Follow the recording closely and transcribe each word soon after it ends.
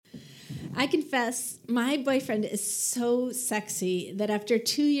I confess, my boyfriend is so sexy that after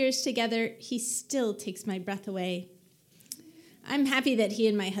 2 years together, he still takes my breath away. I'm happy that he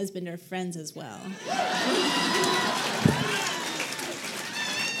and my husband are friends as well.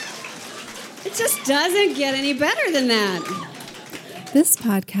 It just doesn't get any better than that. This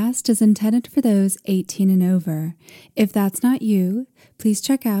podcast is intended for those 18 and over. If that's not you, please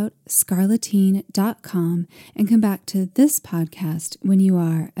check out scarleteen.com and come back to this podcast when you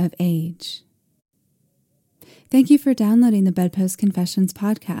are of age. Thank you for downloading the Bedpost Confessions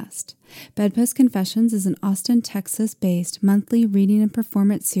podcast. Bedpost Confessions is an Austin, Texas-based monthly reading and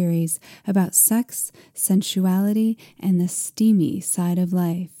performance series about sex, sensuality, and the steamy side of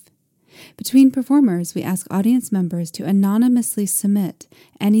life. Between performers, we ask audience members to anonymously submit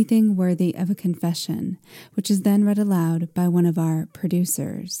anything worthy of a confession, which is then read aloud by one of our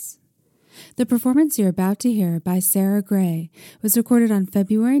producers. The performance you're about to hear by Sarah Gray was recorded on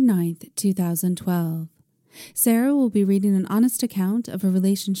February 9th, 2012. Sarah will be reading an honest account of a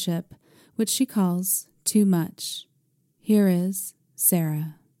relationship which she calls too much. Here is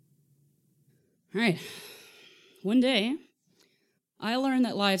Sarah. All right. One day, I learned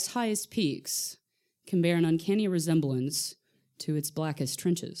that life's highest peaks can bear an uncanny resemblance to its blackest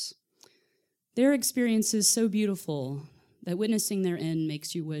trenches. Their experiences so beautiful that witnessing their end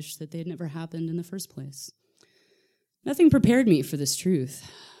makes you wish that they'd never happened in the first place. Nothing prepared me for this truth,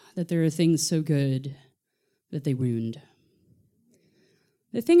 that there are things so good that they wound.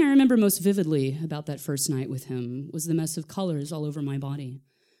 The thing I remember most vividly about that first night with him was the mess of colors all over my body.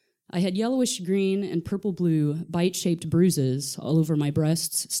 I had yellowish green and purple blue bite-shaped bruises all over my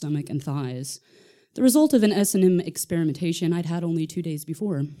breasts, stomach, and thighs, the result of an S&M experimentation I'd had only 2 days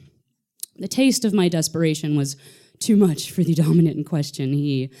before. The taste of my desperation was too much for the dominant in question.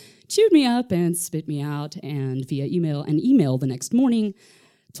 He chewed me up and spit me out, and via email the next morning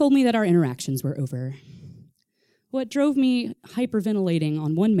told me that our interactions were over. What drove me hyperventilating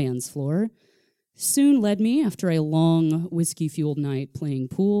on one man's floor soon led me, after a long whiskey-fueled night playing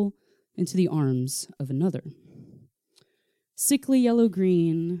pool, into the arms of another. Sickly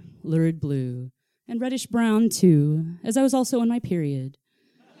yellow-green, lurid blue, and reddish-brown, too, as I was also on my period.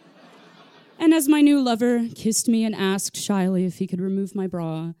 And as my new lover kissed me and asked shyly if he could remove my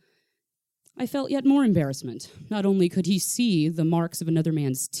bra, I felt yet more embarrassment. Not only could he see the marks of another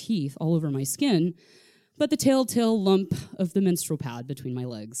man's teeth all over my skin, but the telltale lump of the menstrual pad between my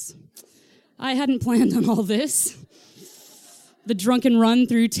legs. I hadn't planned on all this. The drunken run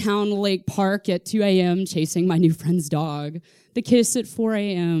through Town Lake Park at 2 a.m. chasing my new friend's dog. The kiss at 4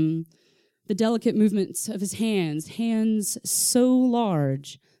 a.m. The delicate movements of his hands so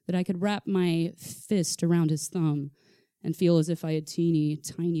large that I could wrap my fist around his thumb and feel as if I had teeny,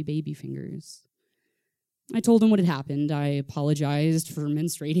 tiny baby fingers. I told him what had happened. I apologized for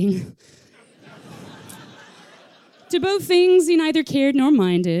menstruating. To both things, he neither cared nor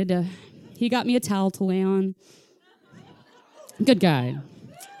minded. He got me a towel to lay on. Good guy.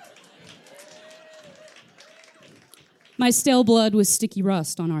 My stale blood was sticky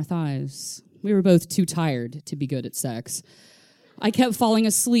rust on our thighs. We were both too tired to be good at sex. I kept falling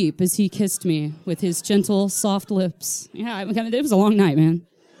asleep as he kissed me with his gentle, soft lips. Yeah, it was a long night, man.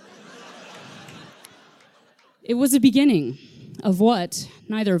 It was a beginning of what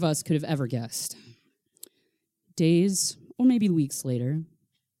neither of us could have ever guessed. Days, or maybe weeks later,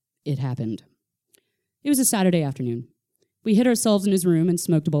 it happened. It was a Saturday afternoon. We hid ourselves in his room and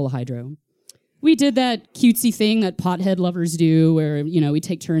smoked a bowl of hydro. We did that cutesy thing that pothead lovers do where, we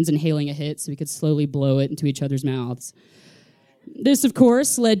take turns inhaling a hit so we could slowly blow it into each other's mouths. This, of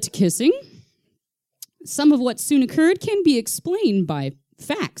course, led to kissing. Some of what soon occurred can be explained by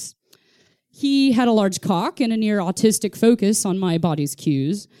facts. He had a large cock and a near autistic focus on my body's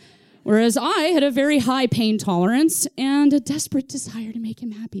cues, whereas I had a very high pain tolerance and a desperate desire to make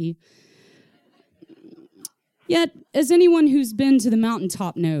him happy. Yet, as anyone who's been to the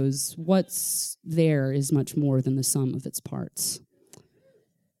mountaintop knows, what's there is much more than the sum of its parts.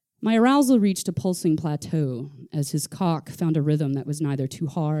 My arousal reached a pulsing plateau as his cock found a rhythm that was neither too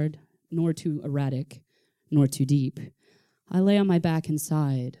hard, nor too erratic, nor too deep. I lay on my back and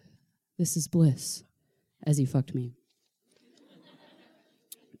sighed, "This is bliss," as he fucked me.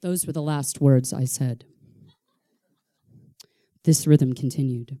 Those were the last words I said. This rhythm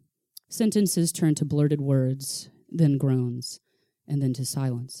continued. Sentences turned to blurted words, then groans, and then to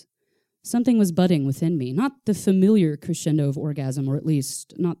silence. Something was budding within me, not the familiar crescendo of orgasm, or at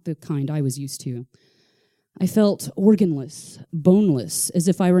least not the kind I was used to. I felt organless, boneless, as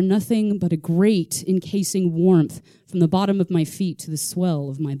if I were nothing but a grate encasing warmth from the bottom of my feet to the swell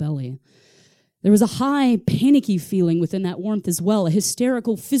of my belly. There was a high, panicky feeling within that warmth as well, a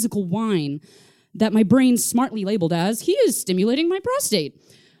hysterical physical whine that my brain smartly labeled as, he is stimulating my prostate,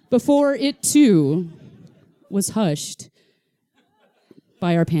 before it too was hushed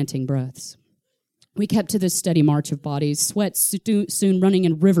by our panting breaths. We kept to this steady march of bodies, sweat soon running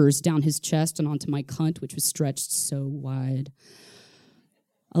in rivers down his chest and onto my cunt, which was stretched so wide.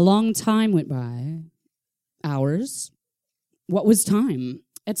 A long time went by. Hours. What was time?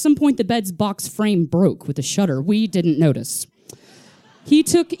 At some point, the bed's box frame broke with a shudder. We didn't notice. He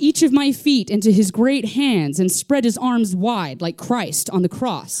took each of my feet into his great hands and spread his arms wide like Christ on the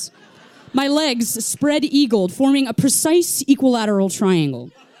cross. My legs spread-eagled, forming a precise equilateral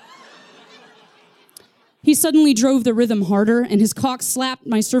triangle. He suddenly drove the rhythm harder, and his cock slapped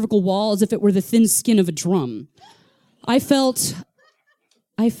my cervical wall as if it were the thin skin of a drum. I felt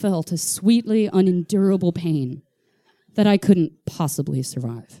a sweetly unendurable pain that I couldn't possibly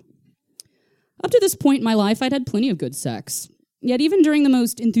survive. Up to this point in my life, I'd had plenty of good sex. Yet even during the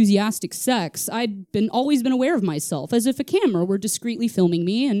most enthusiastic sex, I'd always been aware of myself, as if a camera were discreetly filming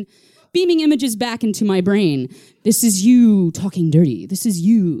me and beaming images back into my brain. This is you talking dirty. This is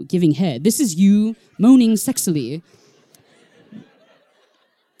you giving head. This is you moaning sexily.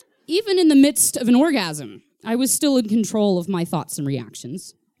 Even in the midst of an orgasm, I was still in control of my thoughts and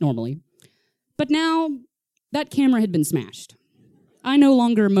reactions, normally. But now, that camera had been smashed. I no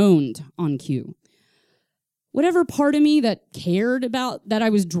longer moaned on cue. Whatever part of me that cared about that I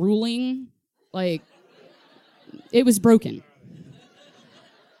was drooling, it was broken.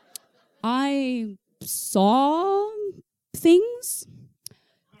 I saw things.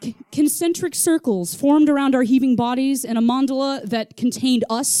 Concentric circles formed around our heaving bodies in a mandala that contained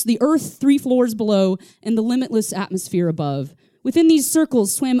us, the earth 3 floors below, and the limitless atmosphere above. Within these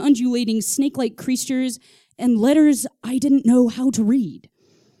circles swam undulating snake-like creatures and letters I didn't know how to read.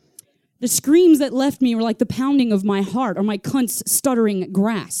 The screams that left me were like the pounding of my heart or my cunt's stuttering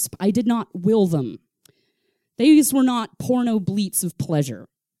grasp. I did not will them. These were not porno bleats of pleasure.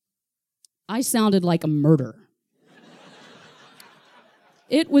 I sounded like a murder.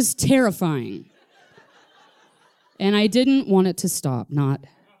 It was terrifying. And I didn't want it to stop, not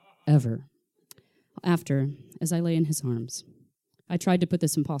ever. After, as I lay in his arms, I tried to put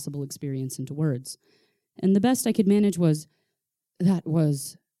this impossible experience into words. And the best I could manage was, what?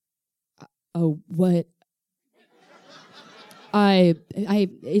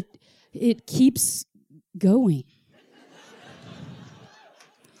 It keeps going.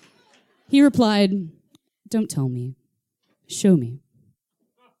 He replied, don't tell me, show me.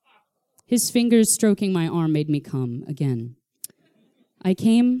 His fingers stroking my arm made me come again. I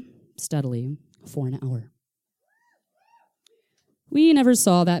came steadily for an hour. We never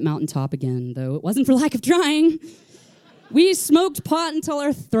saw that mountaintop again, though it wasn't for lack of trying. We smoked pot until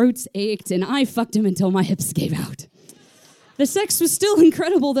our throats ached, and I fucked him until my hips gave out. The sex was still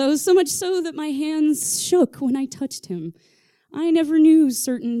incredible, though, so much so that my hands shook when I touched him. I never knew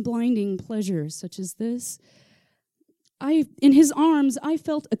certain blinding pleasure such as this. In his arms, I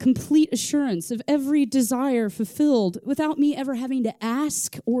felt a complete assurance of every desire fulfilled without me ever having to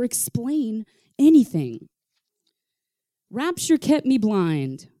ask or explain anything. Rapture kept me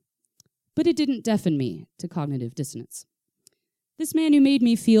blind, but it didn't deafen me to cognitive dissonance. This man who made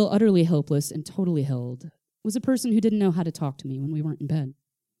me feel utterly helpless and totally held was a person who didn't know how to talk to me when we weren't in bed.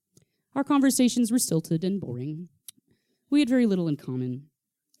 Our conversations were stilted and boring. We had very little in common.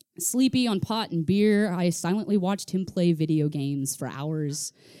 Sleepy on pot and beer, I silently watched him play video games for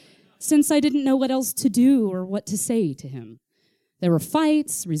hours, since I didn't know what else to do or what to say to him. There were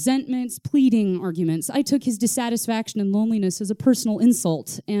fights, resentments, pleading arguments. I took his dissatisfaction and loneliness as a personal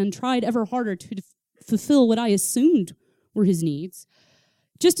insult and tried ever harder to fulfill what I assumed were his needs.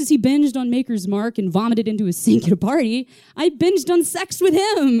 Just as he binged on Maker's Mark and vomited into a sink at a party, I binged on sex with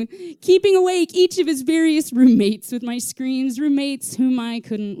him, keeping awake each of his various roommates with my screams, roommates whom I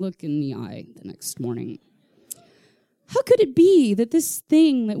couldn't look in the eye the next morning. How could it be that this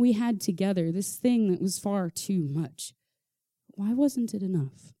thing that we had together, this thing that was far too much, why wasn't it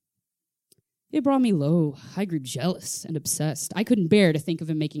enough? It brought me low. I grew jealous and obsessed. I couldn't bear to think of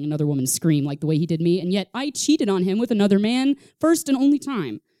him making another woman scream like the way he did me, and yet I cheated on him with another man, first and only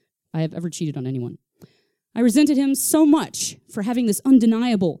time I have ever cheated on anyone. I resented him so much for having this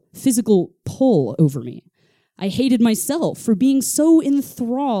undeniable physical pull over me. I hated myself for being so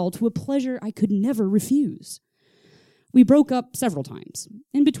enthralled to a pleasure I could never refuse. We broke up several times.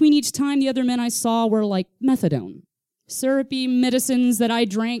 In between each time, the other men I saw were like methadone. Syrupy medicines that I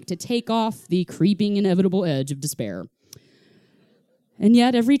drank to take off the creeping, inevitable edge of despair. And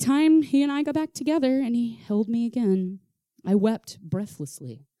yet, every time he and I got back together and he held me again, I wept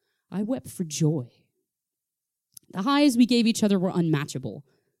breathlessly. I wept for joy. The highs we gave each other were unmatchable,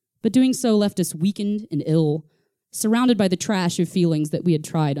 but doing so left us weakened and ill, surrounded by the trash of feelings that we had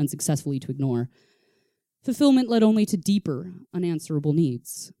tried unsuccessfully to ignore. Fulfillment led only to deeper, unanswerable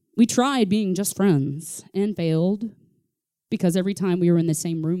needs. We tried being just friends and failed because every time we were in the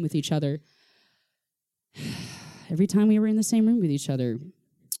same room with each other,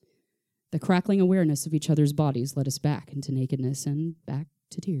 the crackling awareness of each other's bodies led us back into nakedness and back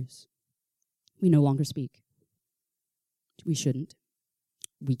to tears. We no longer speak. We shouldn't.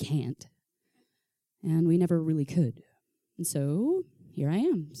 We can't. And we never really could. And so here I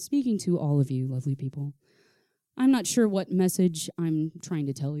am, speaking to all of you lovely people. I'm not sure what message I'm trying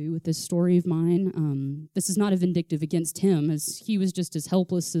to tell you with this story of mine. This is not a vindictive against him, as he was just as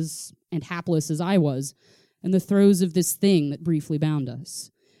helpless and hapless as I was in the throes of this thing that briefly bound us.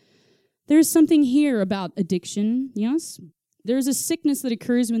 There's something here about addiction, yes? There's a sickness that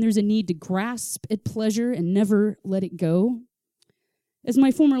occurs when there's a need to grasp at pleasure and never let it go. As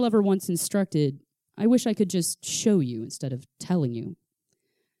my former lover once instructed, I wish I could just show you instead of telling you.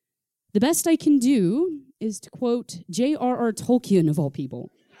 The best I can do is to quote J.R.R. Tolkien, of all people.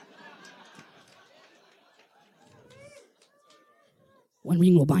 One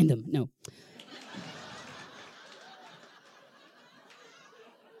ring will bind them. No.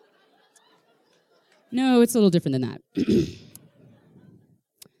 No, it's a little different than that.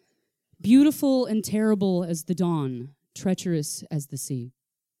 Beautiful and terrible as the dawn, treacherous as the sea.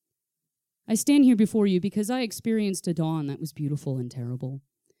 I stand here before you because I experienced a dawn that was beautiful and terrible.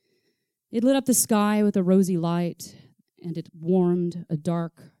 It lit up the sky with a rosy light, and it warmed a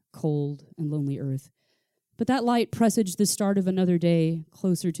dark, cold, and lonely earth. But that light presaged the start of another day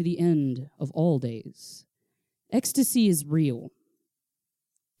closer to the end of all days. Ecstasy is real,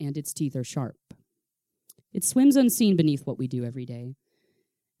 and its teeth are sharp. It swims unseen beneath what we do every day,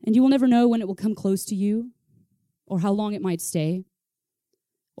 and you will never know when it will come close to you, or how long it might stay,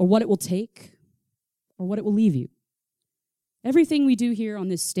 or what it will take, or what it will leave you. Everything we do here on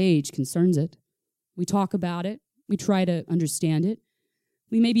this stage concerns it. We talk about it. We try to understand it.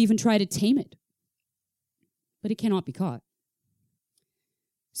 We maybe even try to tame it. But it cannot be caught.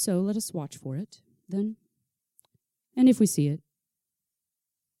 So let us watch for it, then. And if we see it,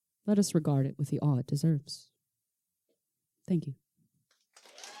 let us regard it with the awe it deserves. Thank you.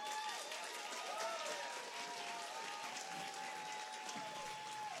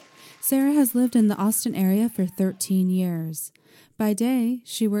 Sarah has lived in the Austin area for 13 years. By day,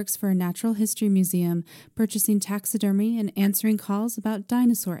 she works for a natural history museum, purchasing taxidermy and answering calls about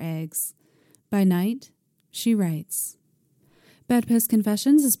dinosaur eggs. By night, she writes. Bedpost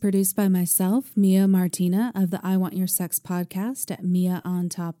Confessions is produced by myself, Mia Martina, of the I Want Your Sex podcast at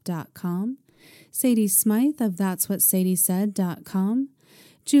miaontop.com, Sadie Smythe of that'swhatsadiesaid.com,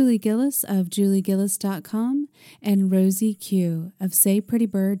 Julie Gillis of juliegillis.com, and Rosie Q of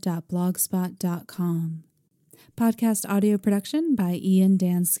sayprettybird.blogspot.com. Podcast audio production by Ian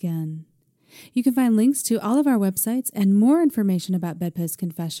Danskin. You can find links to all of our websites and more information about Bedpost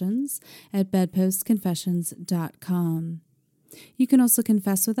Confessions at bedpostconfessions.com. You can also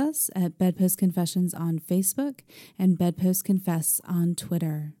confess with us at Bedpost Confessions on Facebook and Bedpost Confess on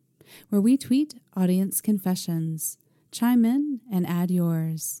Twitter, where we tweet audience confessions. Chime in and add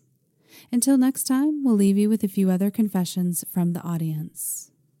yours. Until next time, we'll leave you with a few other confessions from the audience.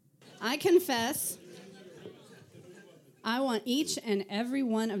 I confess, I want each and every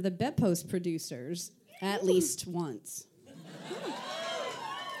one of the Bedpost producers at least once.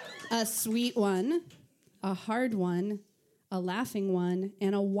 A sweet one, a hard one, a laughing one,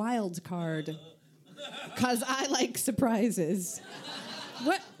 and a wild card. Because I like surprises.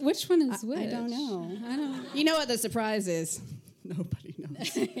 Which one is which? I don't know. I don't. You know what the surprise is? Nobody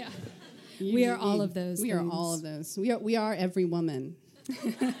knows. Yeah. We are all of those. We are all of those. We are every woman.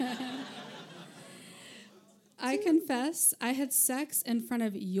 I confess, I had sex in front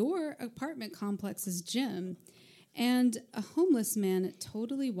of your apartment complex's gym, and a homeless man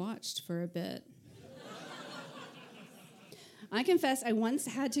totally watched for a bit. I confess I once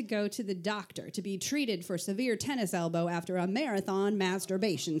had to go to the doctor to be treated for severe tennis elbow after a marathon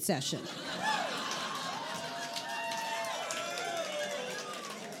masturbation session.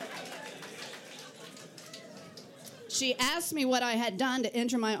 She asked me what I had done to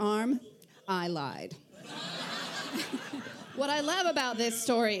injure my arm. I lied. What I love about this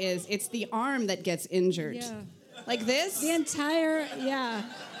story is it's the arm that gets injured. Yeah. Like this. The entire arm.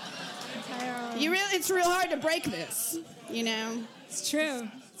 It's real hard to break this, you know? It's true.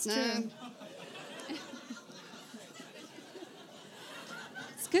 It's true.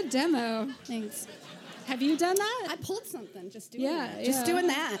 It's a good demo. Thanks. Have you done that? I pulled something just doing Yeah, that. Just yeah. doing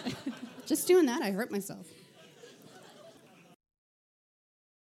that. Just doing that, I hurt myself.